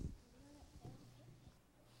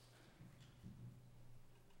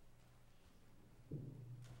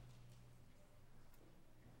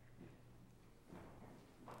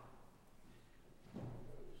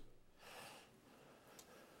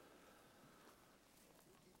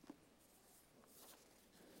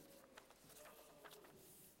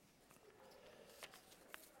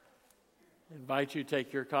invite you to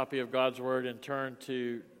take your copy of God's Word and turn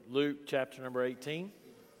to Luke chapter number 18.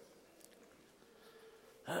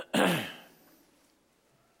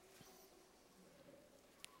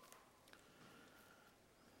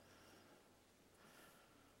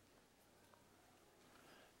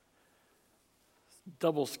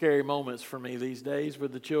 Double scary moments for me these days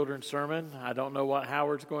with the children's sermon. I don't know what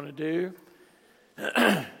Howard's going to do,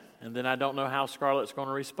 and then I don't know how Scarlett's going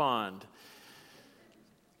to respond.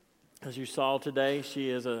 As you saw today, she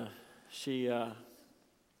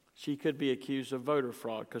could be accused of voter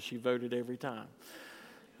fraud because she voted every time.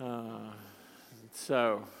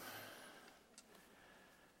 So,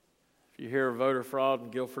 if you hear of voter fraud in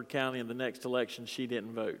Guilford County in the next election, she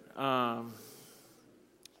didn't vote.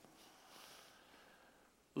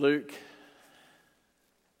 Luke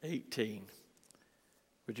 18.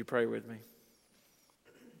 Would you pray with me?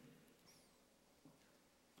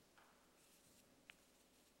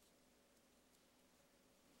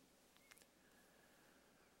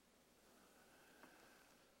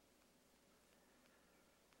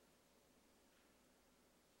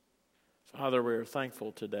 Father, we are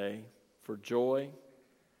thankful today for joy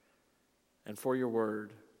and for your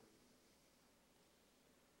word.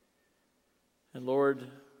 And Lord,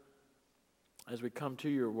 as we come to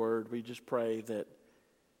your word, we just pray that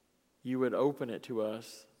you would open it to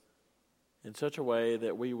us in such a way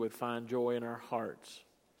that we would find joy in our hearts.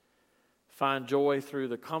 Find joy through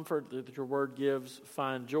the comfort that your word gives.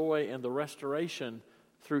 Find joy in the restoration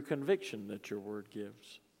through conviction that your word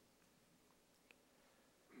gives.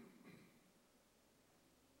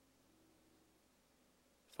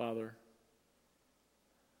 Father,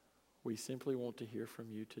 we simply want to hear from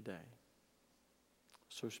you today.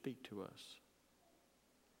 So speak to us.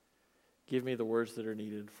 Give me the words that are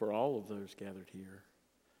needed for all of those gathered here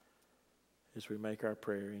as we make our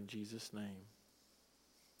prayer in Jesus' name.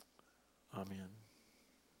 Amen.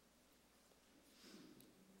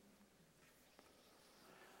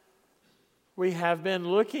 We have been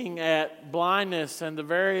looking at blindness and the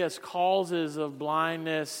various causes of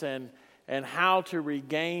blindness and how to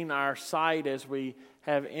regain our sight as we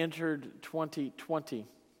have entered 2020.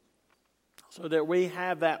 So that we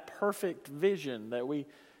have that perfect vision that we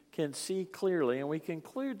can see clearly. And we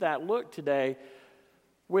conclude that look today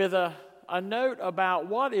with a note about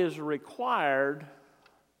what is required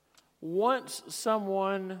once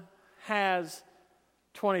someone has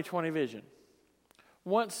 20/20 vision.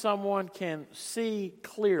 Once someone can see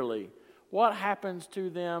clearly, what happens to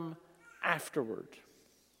them afterward?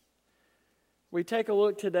 We take a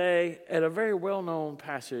look today at a very well-known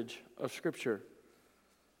passage of Scripture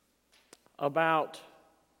about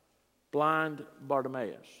blind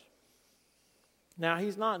Bartimaeus. Now,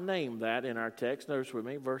 he's not named that in our text. Notice with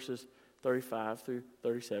me, verses 35 through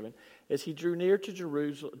 37. As he drew near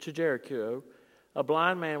to Jericho, a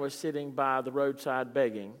blind man was sitting by the roadside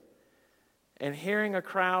begging. And hearing a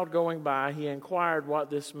crowd going by, he inquired what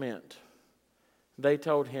this meant. They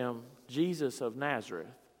told him, Jesus of Nazareth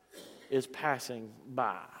is passing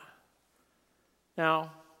by.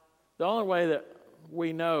 Now, the only way that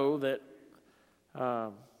we know that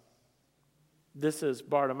this is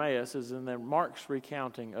Bartimaeus is in Mark's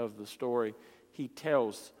recounting of the story. He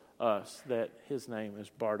tells us that his name is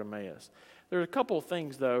Bartimaeus. There are a couple of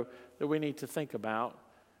things, though, that we need to think about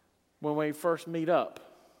when we first meet up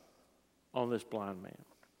on this blind man.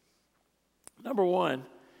 Number one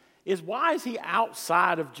is, why is he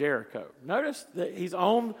outside of Jericho? Notice that he's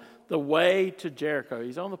on the way to Jericho.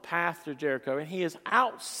 He's on the path to Jericho, and he is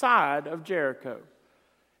outside of Jericho.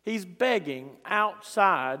 He's begging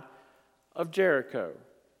outside of Jericho.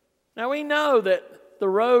 Now, we know that the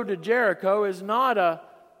road to Jericho is not a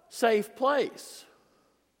safe place.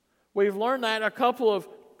 We've learned that a couple of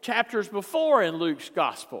chapters before in Luke's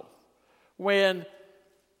gospel, when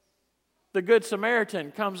the Good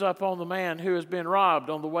Samaritan comes up on the man who has been robbed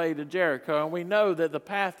on the way to Jericho. And we know that the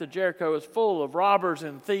path to Jericho is full of robbers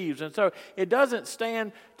and thieves. And so it doesn't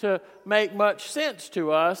stand to make much sense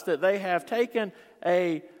to us that they have taken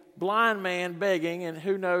a blind man begging, and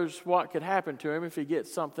who knows what could happen to him if he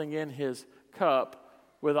gets something in his cup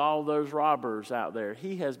with all those robbers out there.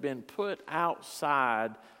 He has been put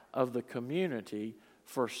outside of the community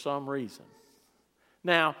for some reason.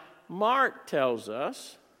 Now, Mark tells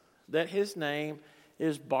us that his name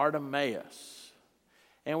is Bartimaeus.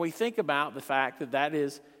 And we think about the fact that that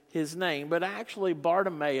is his name. But actually,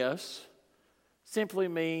 Bartimaeus simply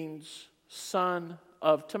means son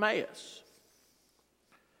of Timaeus.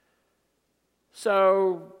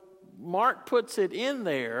 So Mark puts it in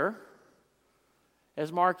there, as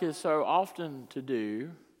Mark is so often to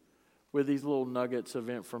do with these little nuggets of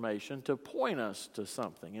information, to point us to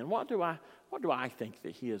something. And what do what do I think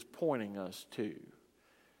that he is pointing us to?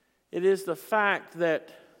 It is the fact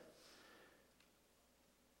that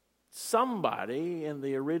somebody in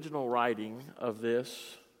the original writing of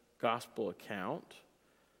this gospel account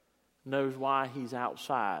knows why he's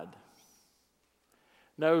outside,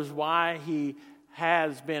 knows why he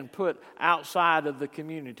has been put outside of the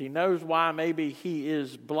community, knows why maybe he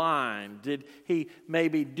is blind. Did he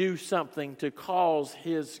maybe do something to cause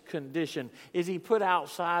his condition? Is he put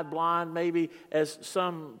outside blind maybe as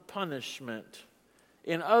some punishment?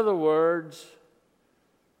 In other words,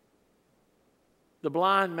 the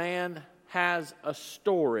blind man has a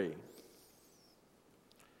story.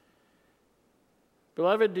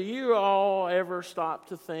 Beloved, do you all ever stop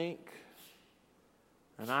to think,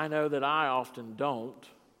 and I know that I often don't,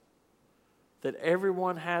 that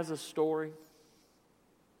everyone has a story?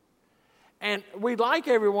 And we'd like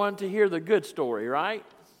everyone to hear the good story, right?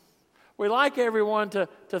 We like everyone to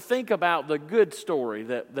think about the good story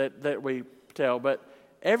that we tell, but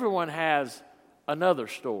everyone has another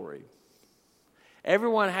story.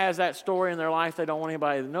 Everyone has that story in their life they don't want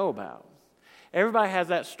anybody to know about. Everybody has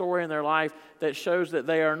that story in their life that shows that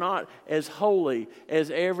they are not as holy as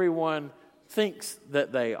everyone thinks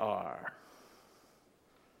that they are.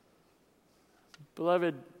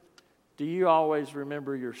 Beloved, do you always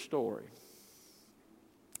remember your story?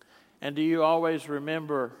 And do you always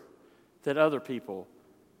remember that other people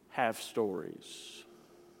have stories?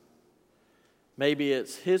 Maybe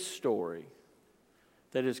it's his story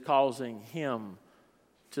that is causing him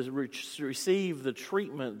to receive the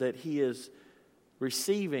treatment that he is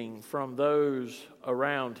receiving from those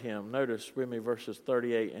around him. Notice with me verses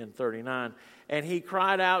 38 and 39. And he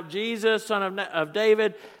cried out, Jesus, son of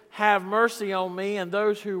David, have mercy on me. And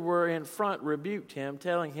those who were in front rebuked him,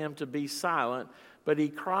 telling him to be silent. But he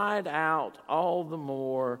cried out all the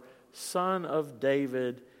more, Son of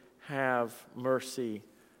David, have mercy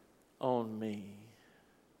on me.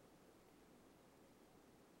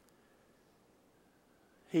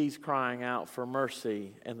 He's crying out for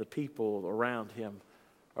mercy, and the people around him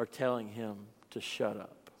are telling him to shut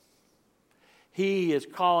up. He is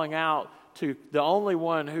calling out to the only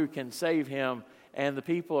one who can save him, and the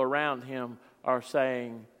people around him are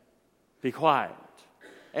saying, be quiet.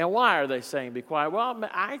 And why are they saying be quiet? Well,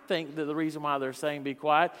 I think that the reason why they're saying be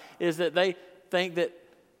quiet is that they think that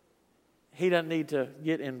he doesn't need to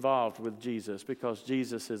get involved with Jesus because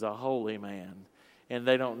Jesus is a holy man, and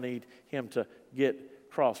they don't need him to get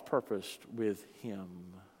cross-purposed with him.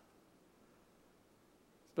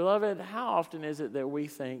 Beloved, how often is it that we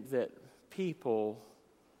think that people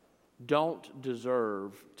don't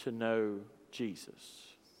deserve to know Jesus?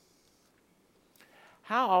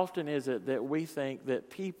 How often is it that we think that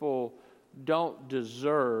people don't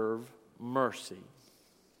deserve mercy?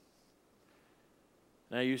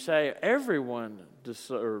 Now you say everyone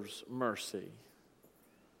deserves mercy,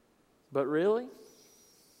 but really?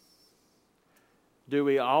 Do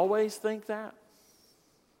we always think that?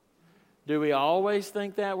 Do we always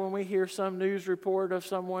think that when we hear some news report of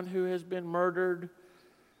someone who has been murdered,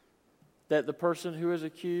 that the person who is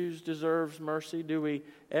accused deserves mercy? Do we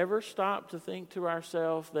ever stop to think to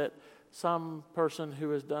ourselves that some person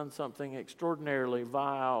who has done something extraordinarily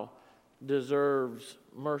vile deserves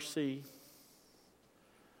mercy?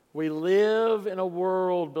 We live in a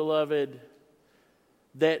world, beloved,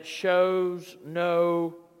 that shows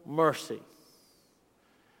no mercy,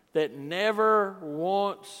 that never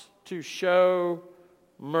wants to show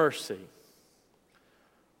mercy.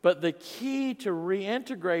 But the key to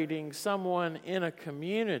reintegrating someone in a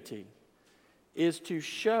community is to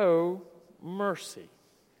show mercy.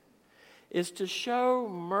 Is to show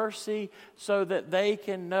mercy so that they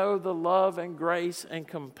can know the love and grace and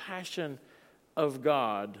compassion of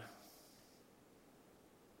God.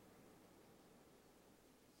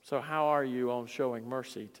 So how are you on showing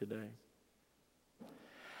mercy today?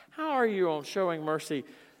 How are you on showing mercy,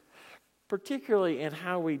 particularly in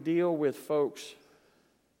how we deal with folks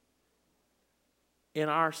in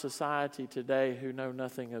our society today who know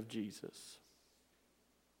nothing of Jesus?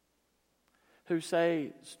 Who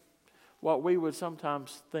say what we would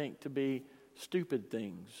sometimes think to be stupid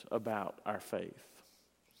things about our faith.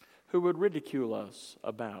 Who would ridicule us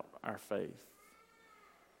about our faith.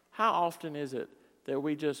 How often is it that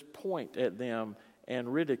we just point at them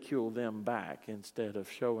and ridicule them back instead of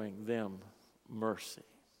showing them mercy?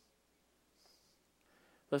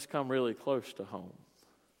 Let's come really close to home.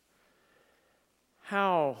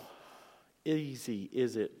 How easy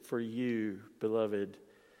is it for you, beloved,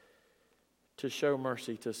 to show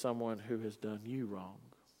mercy to someone who has done you wrong?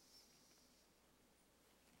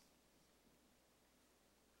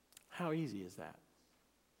 How easy is that?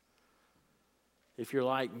 If you're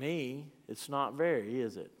like me, it's not very,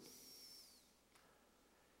 is it?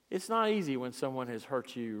 It's not easy when someone has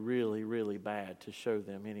hurt you really, really bad to show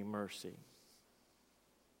them any mercy.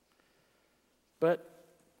 But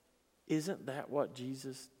isn't that what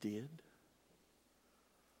Jesus did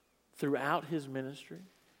throughout his ministry?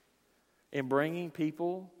 In bringing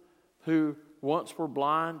people who once were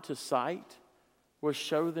blind to sight, was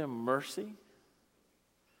show them mercy?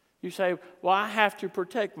 You say, well, I have to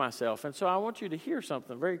protect myself. And so I want you to hear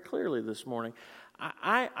something very clearly this morning.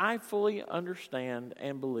 I fully understand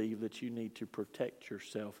and believe that you need to protect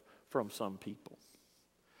yourself from some people.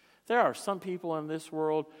 There are some people in this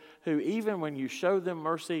world who, even when you show them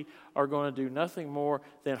mercy, are going to do nothing more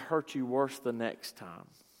than hurt you worse the next time.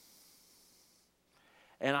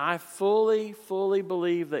 And I fully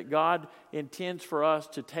believe that God intends for us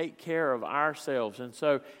to take care of ourselves. And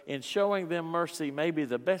so in showing them mercy, maybe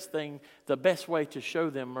the best way to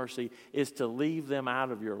show them mercy is to leave them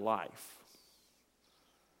out of your life.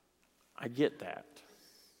 I get that.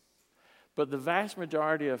 But the vast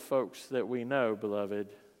majority of folks that we know, beloved,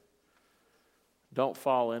 don't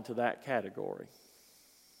fall into that category.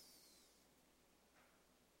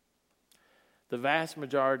 The vast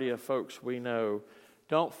majority of folks we know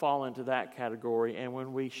don't fall into that category, and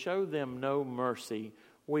when we show them no mercy,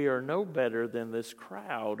 we are no better than this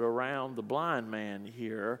crowd around the blind man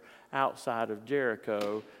here outside of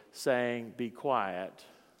Jericho saying, "Be quiet."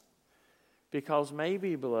 Because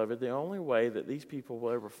maybe, beloved, the only way that these people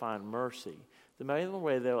will ever find mercy, the only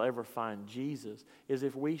way they'll ever find Jesus, is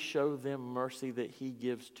if we show them mercy that he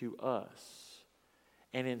gives to us.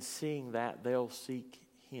 And in seeing that, they'll seek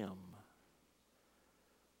him.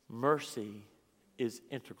 Mercy is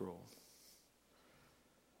integral.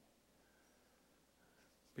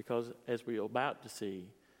 Because as we're about to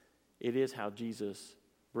see, it is how Jesus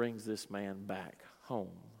brings this man back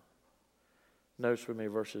home. Notice with me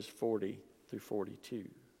verses 40 through 42.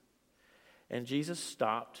 And Jesus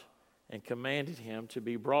stopped and commanded him to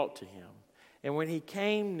be brought to him. And when he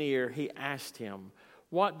came near, he asked him,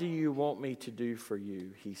 "What do you want me to do for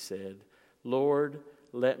you?" He said, "Lord,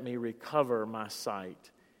 let me recover my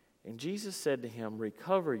sight." And Jesus said to him,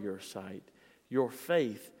 "Recover your sight. Your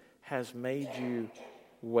faith has made you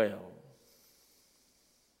well."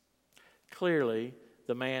 Clearly,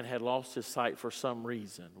 the man had lost his sight for some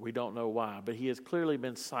reason. We don't know why, but he has clearly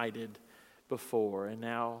been sighted before, and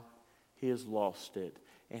now he has lost it.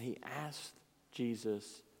 And he asked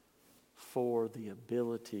Jesus for the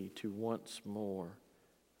ability to once more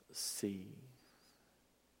see.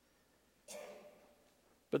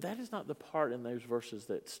 But that is not the part in those verses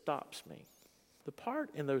that stops me. The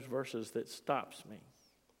part in those verses that stops me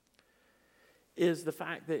is the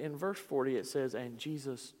fact that in verse 40 it says, "And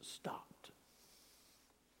Jesus stopped."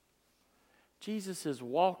 Jesus is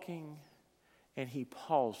walking and he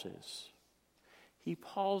pauses. He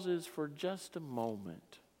pauses for just a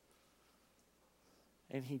moment.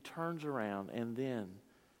 And he turns around and then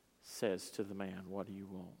says to the man, "What do you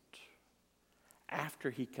want?"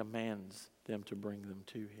 After he commands them to bring them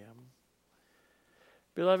to him.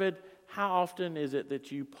 Beloved, how often is it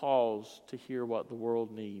that you pause to hear what the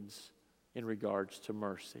world needs in regards to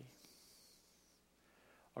mercy?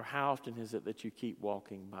 Or how often is it that you keep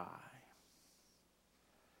walking by?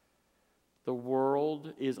 The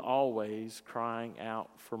world is always crying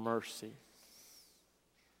out for mercy.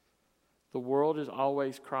 The world is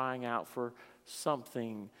always crying out for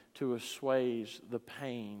something to assuage the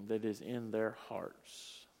pain that is in their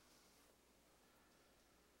hearts.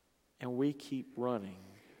 And we keep running.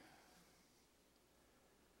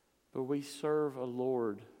 But we serve a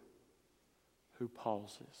Lord who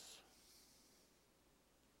pauses.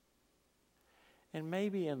 And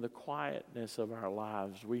maybe in the quietness of our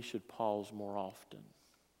lives, we should pause more often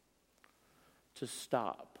to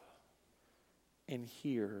stop and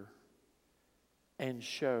hear and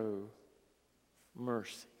show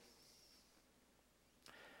mercy.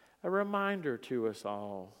 A reminder to us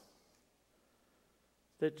all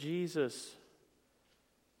that Jesus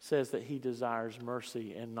says that he desires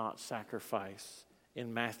mercy and not sacrifice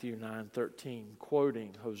in Matthew 9:13,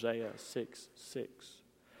 quoting Hosea 6:6.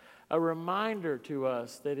 A reminder to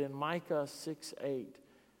us that in Micah 6:8,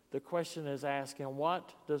 the question is asking,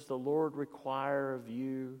 what does the Lord require of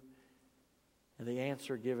you? And the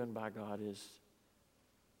answer given by God is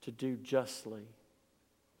to do justly,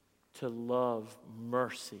 to love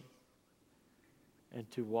mercy, and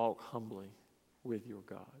to walk humbly with your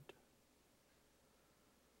God.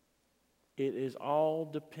 It is all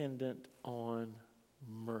dependent on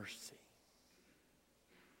mercy.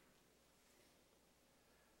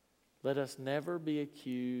 Let us never be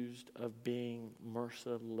accused of being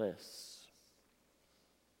merciless.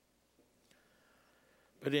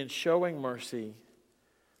 But in showing mercy,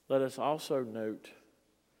 let us also note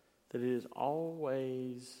that it is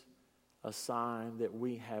always a sign that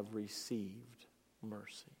we have received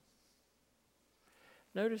mercy.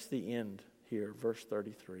 Notice the end here, verse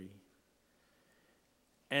 33.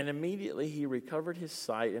 And immediately he recovered his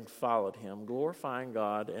sight and followed him, glorifying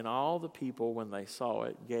God, and all the people, when they saw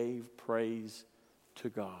it, gave praise to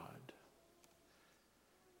God.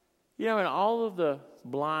 You know, in all of the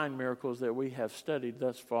blind miracles that we have studied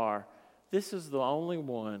thus far, this is the only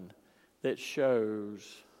one that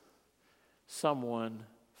shows someone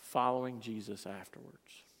following Jesus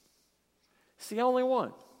afterwards. It's the only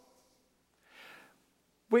one.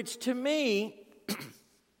 Which to me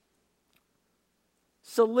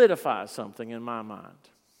solidifies something in my mind.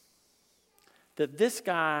 That this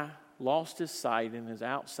guy lost his sight and is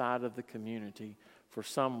outside of the community for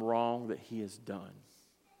some wrong that he has done.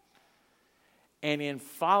 And in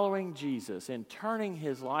following Jesus, in turning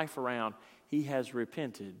his life around, he has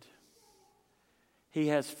repented. He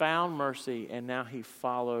has found mercy, and now he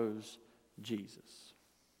follows Jesus.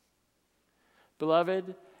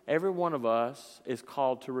 Beloved, every one of us is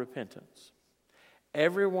called to repentance.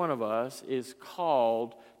 Every one of us is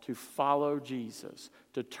called to follow Jesus,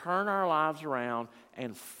 to turn our lives around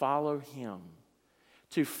and follow him,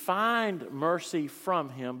 to find mercy from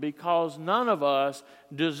him, because none of us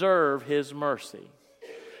deserve his mercy.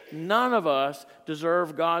 None of us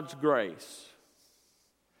deserve God's grace.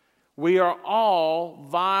 We are all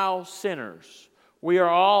vile sinners. We are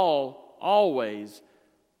all always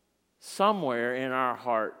somewhere in our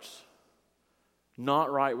hearts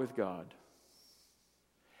not right with God.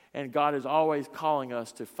 And God is always calling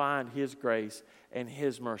us to find his grace and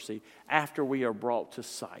his mercy after we are brought to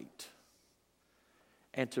sight,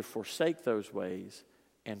 and to forsake those ways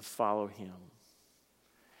and follow him.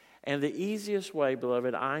 And the easiest way,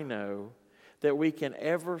 beloved, I know, that we can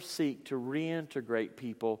ever seek to reintegrate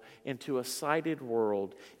people into a sighted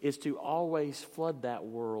world is to always flood that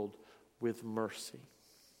world with mercy.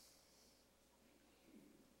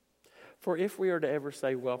 For if we are to ever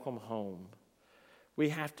say, welcome home, we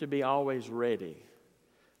have to be always ready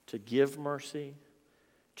to give mercy,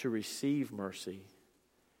 to receive mercy,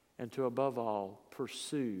 and to, above all,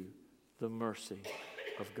 pursue the mercy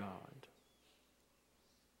of God.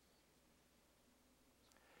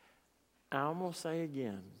 I'm going to say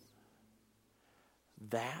again,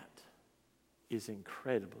 that is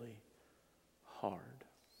incredibly hard.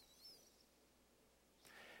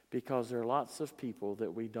 Because there are lots of people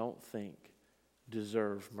that we don't think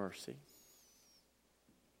deserve mercy.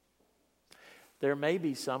 There may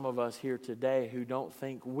be some of us here today who don't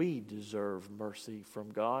think we deserve mercy from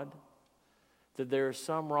God. That there is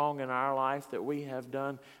some wrong in our life that we have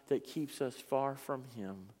done that keeps us far from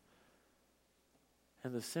him.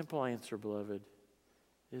 And the simple answer, beloved,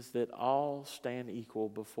 is that all stand equal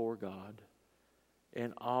before God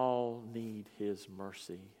and all need his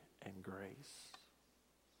mercy and grace.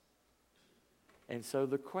 And so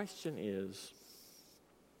the question is,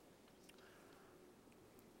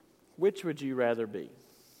 which would you rather be?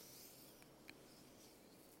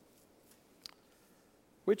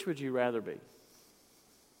 Which would you rather be?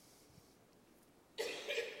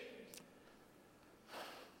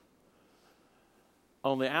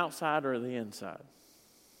 On the outside or the inside?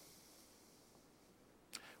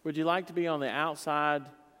 Would you like to be on the outside,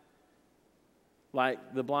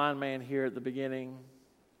 like the blind man here at the beginning,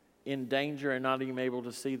 in danger and not even able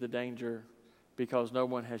to see the danger because no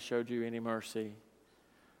one has showed you any mercy?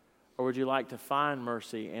 Or would you like to find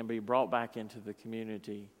mercy and be brought back into the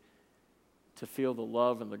community to feel the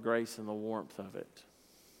love and the grace and the warmth of it?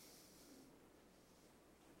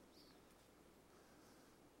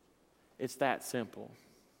 It's that simple.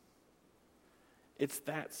 It's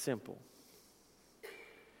that simple.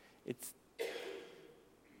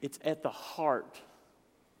 It's at the heart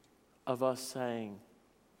of us saying,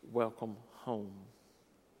 welcome home.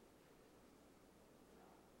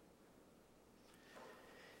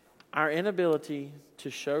 Our inability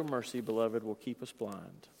to show mercy, beloved, will keep us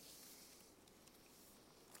blind.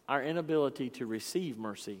 Our inability to receive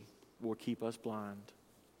mercy will keep us blind.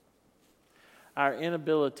 Our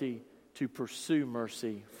inability to pursue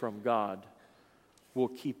mercy from God will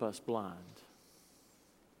keep us blind.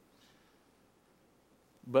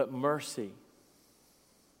 But mercy,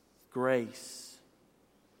 grace,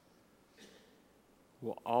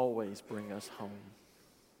 will always bring us home.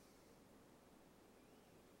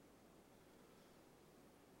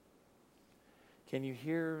 Can you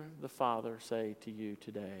hear the Father say to you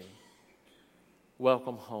today,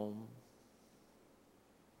 welcome home?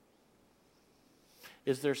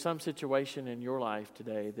 Is there some situation in your life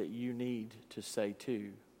today that you need to say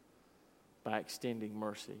to by extending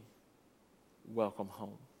mercy? Welcome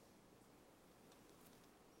home.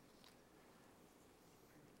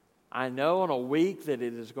 I know on a week that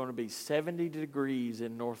it is going to be 70 degrees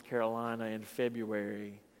in North Carolina in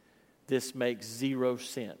February, this makes zero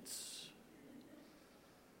sense.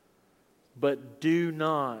 But do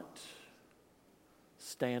not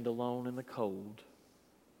stand alone in the cold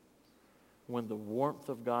when the warmth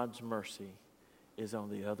of God's mercy is on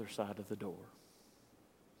the other side of the door.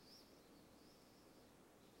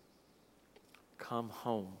 Come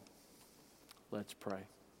home. Let's pray.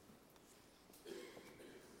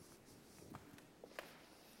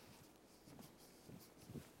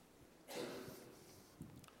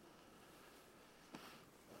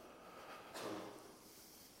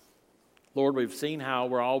 Lord, we've seen how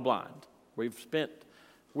we're all blind. We've spent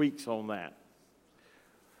weeks on that.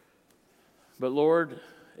 But Lord,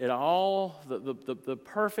 the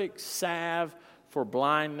perfect salve for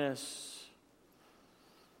blindness,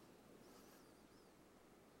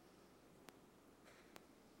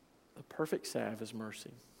 the perfect salve is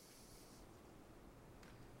mercy.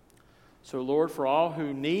 So Lord, for all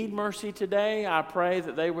who need mercy today, I pray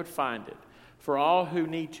that they would find it. For all who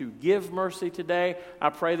need to give mercy today,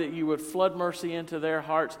 I pray that you would flood mercy into their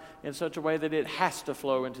hearts in such a way that it has to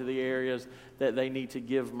flow into the areas that they need to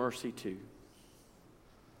give mercy to.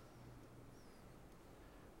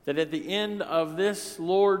 That at the end of this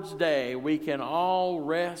Lord's Day, we can all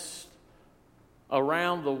rest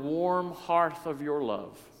around the warm hearth of your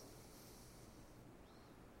love,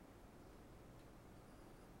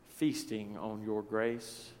 feasting on your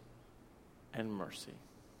grace and mercy.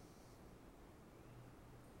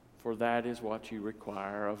 For that is what you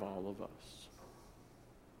require of all of us.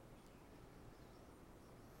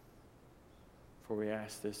 For we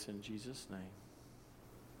ask this in Jesus' name.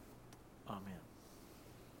 Amen.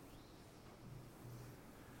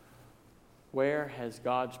 Where has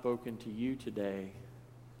God spoken to you today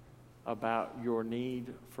about your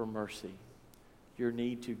need for mercy, your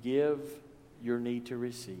need to give, your need to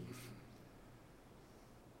receive?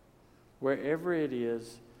 Wherever it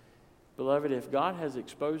is, beloved, if God has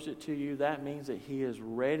exposed it to you, that means that He is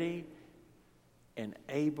ready and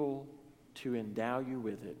able to endow you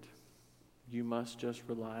with it. You must just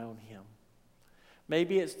rely on Him.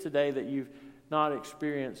 Maybe it's today that you've not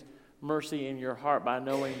experienced mercy in your heart by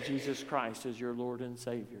knowing Jesus Christ as your Lord and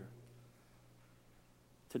Savior.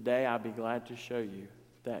 Today, I'd be glad to show you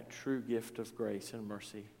that true gift of grace and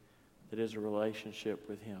mercy that is a relationship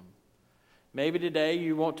with Him. Maybe today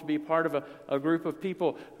you want to be part of a group of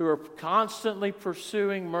people who are constantly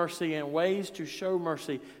pursuing mercy and ways to show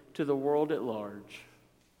mercy to the world at large.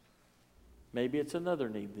 Maybe it's another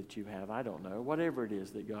need that you have. I don't know. Whatever it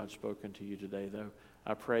is that God's spoken to you today, though,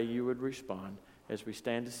 I pray you would respond as we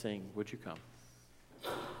stand to sing. Would you come?